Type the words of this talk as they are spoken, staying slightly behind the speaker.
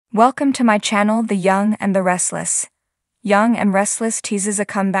Welcome to my channel, The Young and the Restless. Young and Restless teases a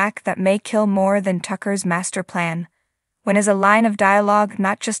comeback that may kill more than Tucker's master plan. When is a line of dialogue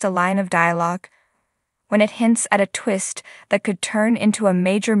not just a line of dialogue? When it hints at a twist that could turn into a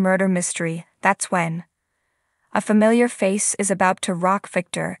major murder mystery, that's when. A familiar face is about to rock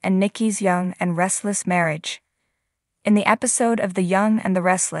Victor and Nikki's young and restless marriage. In the episode of The Young and the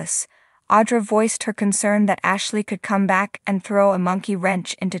Restless, Audra voiced her concern that Ashley could come back and throw a monkey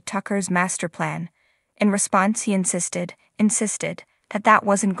wrench into Tucker's master plan. In response, he insisted that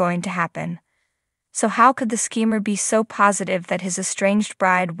wasn't going to happen. So how could the schemer be so positive that his estranged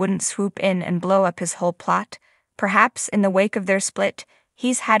bride wouldn't swoop in and blow up his whole plot? Perhaps, in the wake of their split,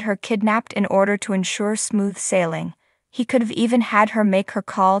 he's had her kidnapped in order to ensure smooth sailing. He could have even had her make her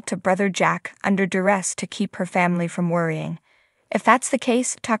call to Brother Jack under duress to keep her family from worrying. If that's the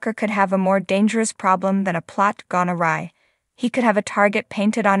case, Tucker could have a more dangerous problem than a plot gone awry. He could have a target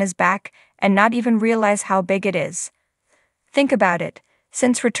painted on his back and not even realize how big it is. Think about it.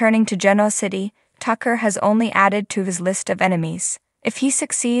 Since returning to Genoa City, Tucker has only added to his list of enemies. If he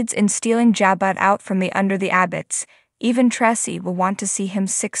succeeds in stealing Jabbat out from under the abbots, even Tracy will want to see him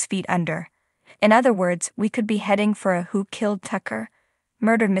 6 feet under. In other words, we could be heading for a who killed Tucker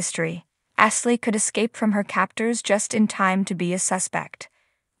murder mystery. Ashley could escape from her captors just in time to be a suspect.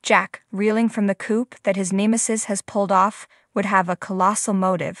 Jack, reeling from the coup that his nemesis has pulled off, would have a colossal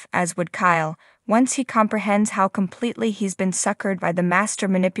motive, as would Kyle, once he comprehends how completely he's been suckered by the master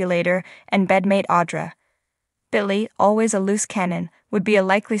manipulator and bedmate Audra. Billy, always a loose cannon, would be a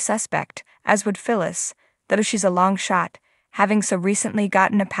likely suspect, as would Phyllis, though she's a long shot, having so recently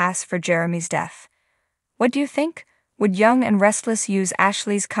gotten a pass for Jeremy's death. What do you think? Would Young and Restless use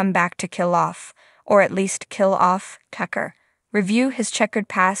Ashley's comeback to kill off, or at least kill off, Tucker? Review his checkered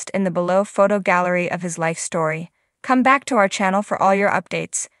past in the below photo gallery of his life story. Come back to our channel for all your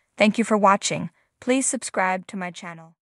updates. Thank you for watching. Please subscribe to my channel.